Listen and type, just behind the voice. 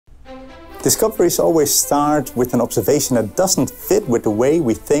Discoveries always start with an observation that doesn't fit with the way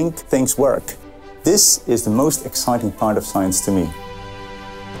we think things work. This is the most exciting part of science to me.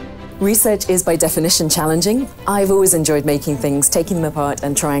 Research is by definition challenging. I've always enjoyed making things, taking them apart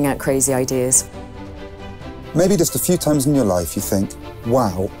and trying out crazy ideas. Maybe just a few times in your life you think,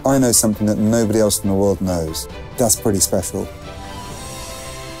 wow, I know something that nobody else in the world knows. That's pretty special.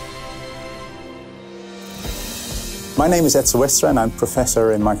 My name is Edze Westra and I'm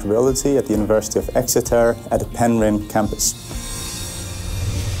Professor in Microbiology at the University of Exeter at the Penryn campus.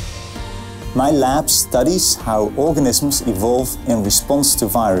 My lab studies how organisms evolve in response to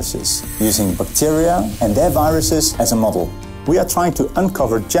viruses, using bacteria and their viruses as a model. We are trying to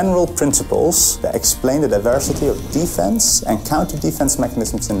uncover general principles that explain the diversity of defense and counter-defense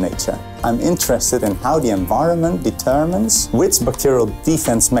mechanisms in nature. I'm interested in how the environment determines which bacterial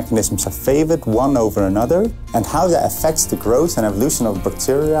defense mechanisms are favored one over another and how that affects the growth and evolution of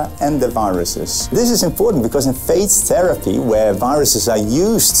bacteria and the viruses. This is important because in phage therapy, where viruses are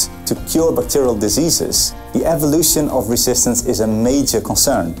used to cure bacterial diseases, the evolution of resistance is a major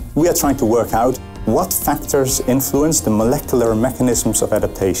concern. We are trying to work out what factors influence the molecular mechanisms of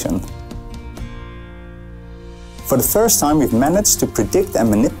adaptation. For the first time, we've managed to predict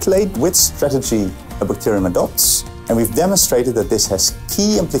and manipulate which strategy a bacterium adopts, and we've demonstrated that this has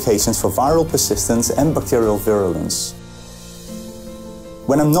key implications for viral persistence and bacterial virulence.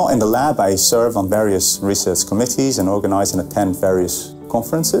 When I'm not in the lab, I serve on various research committees and organize and attend various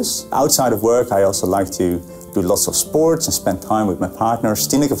conferences. Outside of work, I also like to do lots of sports and spend time with my partner,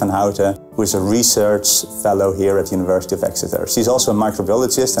 Tineke van Houten, who is a research fellow here at the University of Exeter. She's also a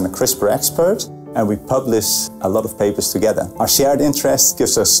microbiologist and a CRISPR expert, and we publish a lot of papers together. Our shared interest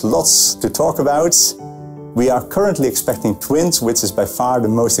gives us lots to talk about. We are currently expecting twins, which is by far the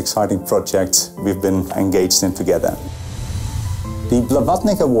most exciting project we've been engaged in together. The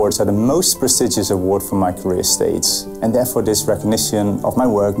Blavatnik Awards are the most prestigious award for my career stage, and therefore this recognition of my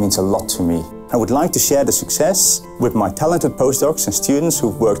work means a lot to me. I would like to share the success with my talented postdocs and students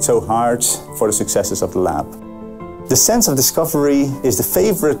who've worked so hard for the successes of the lab. The sense of discovery is the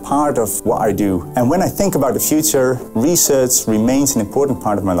favorite part of what I do, and when I think about the future, research remains an important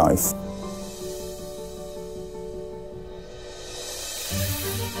part of my life.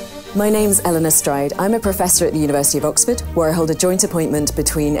 My name's Eleanor. I'm a professor at the University of Oxford, where I hold a joint appointment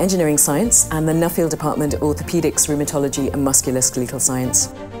between engineering science and the Nuffield Department of Orthopaedics, Rheumatology and Musculoskeletal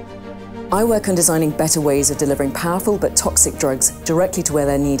Science. I work on designing better ways of delivering powerful but toxic drugs directly to where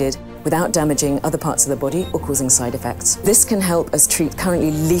they're needed without damaging other parts of the body or causing side effects. This can help us treat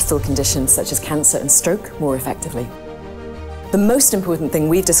currently lethal conditions such as cancer and stroke more effectively. The most important thing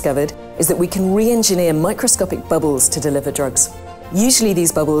we've discovered is that we can re-engineer microscopic bubbles to deliver drugs. Usually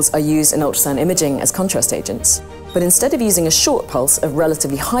these bubbles are used in ultrasound imaging as contrast agents, but instead of using a short pulse of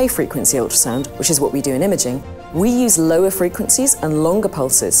relatively high frequency ultrasound, which is what we do in imaging, we use lower frequencies and longer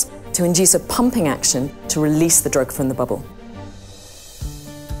pulses to induce a pumping action to release the drug from the bubble.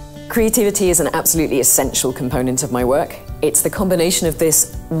 Creativity is an absolutely essential component of my work. It's the combination of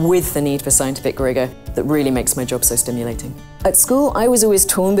this with the need for scientific rigor that really makes my job so stimulating. At school, I was always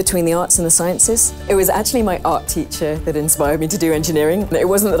torn between the arts and the sciences. It was actually my art teacher that inspired me to do engineering. It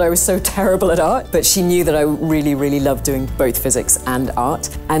wasn't that I was so terrible at art, but she knew that I really loved doing both physics and art.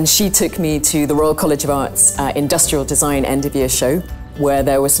 And she took me to the Royal College of Art's Industrial Design end-of-year show, where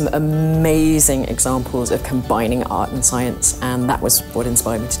there were some amazing examples of combining art and science, and that was what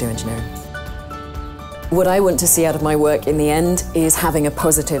inspired me to do engineering. What I want to see out of my work in the end is having a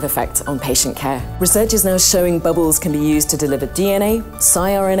positive effect on patient care. Research is now showing bubbles can be used to deliver DNA,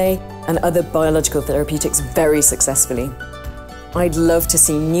 siRNA, and other biological therapeutics very successfully. I'd love to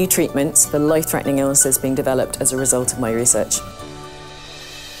see new treatments for life-threatening illnesses being developed as a result of my research.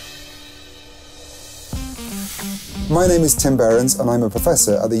 My name is Tim Behrens and I'm a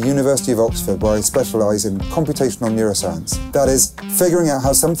professor at the University of Oxford, where I specialise in computational neuroscience. That is, figuring out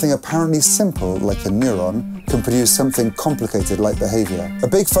how something apparently simple, like a neuron, can produce something complicated like behaviour. A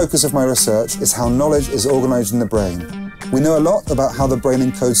big focus of my research is how knowledge is organised in the brain. We know a lot about how the brain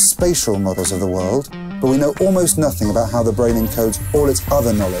encodes spatial models of the world, but we know almost nothing about how the brain encodes all its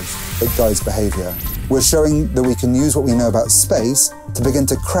other knowledge that guides behaviour. We're showing that we can use what we know about space to begin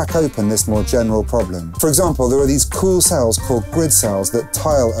to crack open this more general problem. For example, there are these cool cells called grid cells that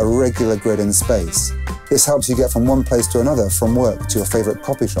tile a regular grid in space. This helps you get from one place to another, from work to your favourite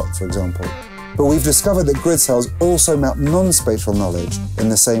coffee shop, for example. But we've discovered that grid cells also map non-spatial knowledge in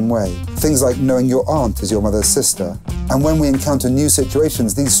the same way. Things like knowing your aunt is your mother's sister. And when we encounter new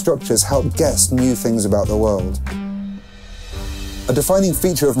situations, these structures help guess new things about the world. A defining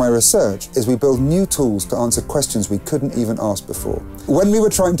feature of my research is we build new tools to answer questions we couldn't even ask before. When we were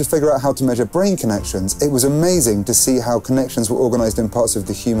trying to figure out how to measure brain connections, it was amazing to see how connections were organised in parts of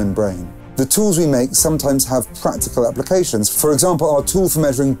the human brain. The tools we make sometimes have practical applications. For example, our tool for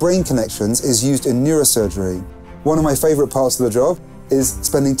measuring brain connections is used in neurosurgery. One of my favourite parts of the job is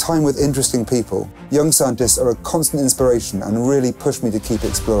spending time with interesting people. Young scientists are a constant inspiration and really push me to keep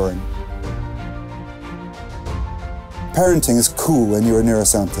exploring. Parenting is cool when you're a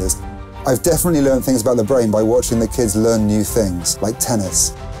neuroscientist. I've definitely learned things about the brain by watching the kids learn new things, like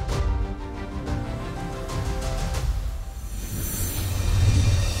tennis.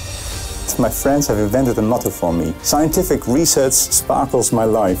 My friends have invented a motto for me: scientific research sparkles my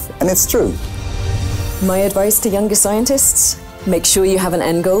life. And it's true. My advice to younger scientists: make sure you have an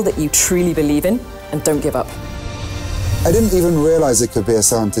end goal that you truly believe in and don't give up. I didn't even realise I could be a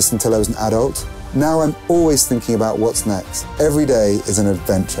scientist until I was an adult. Now I'm always thinking about what's next. Every day is an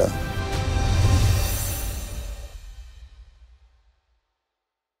adventure.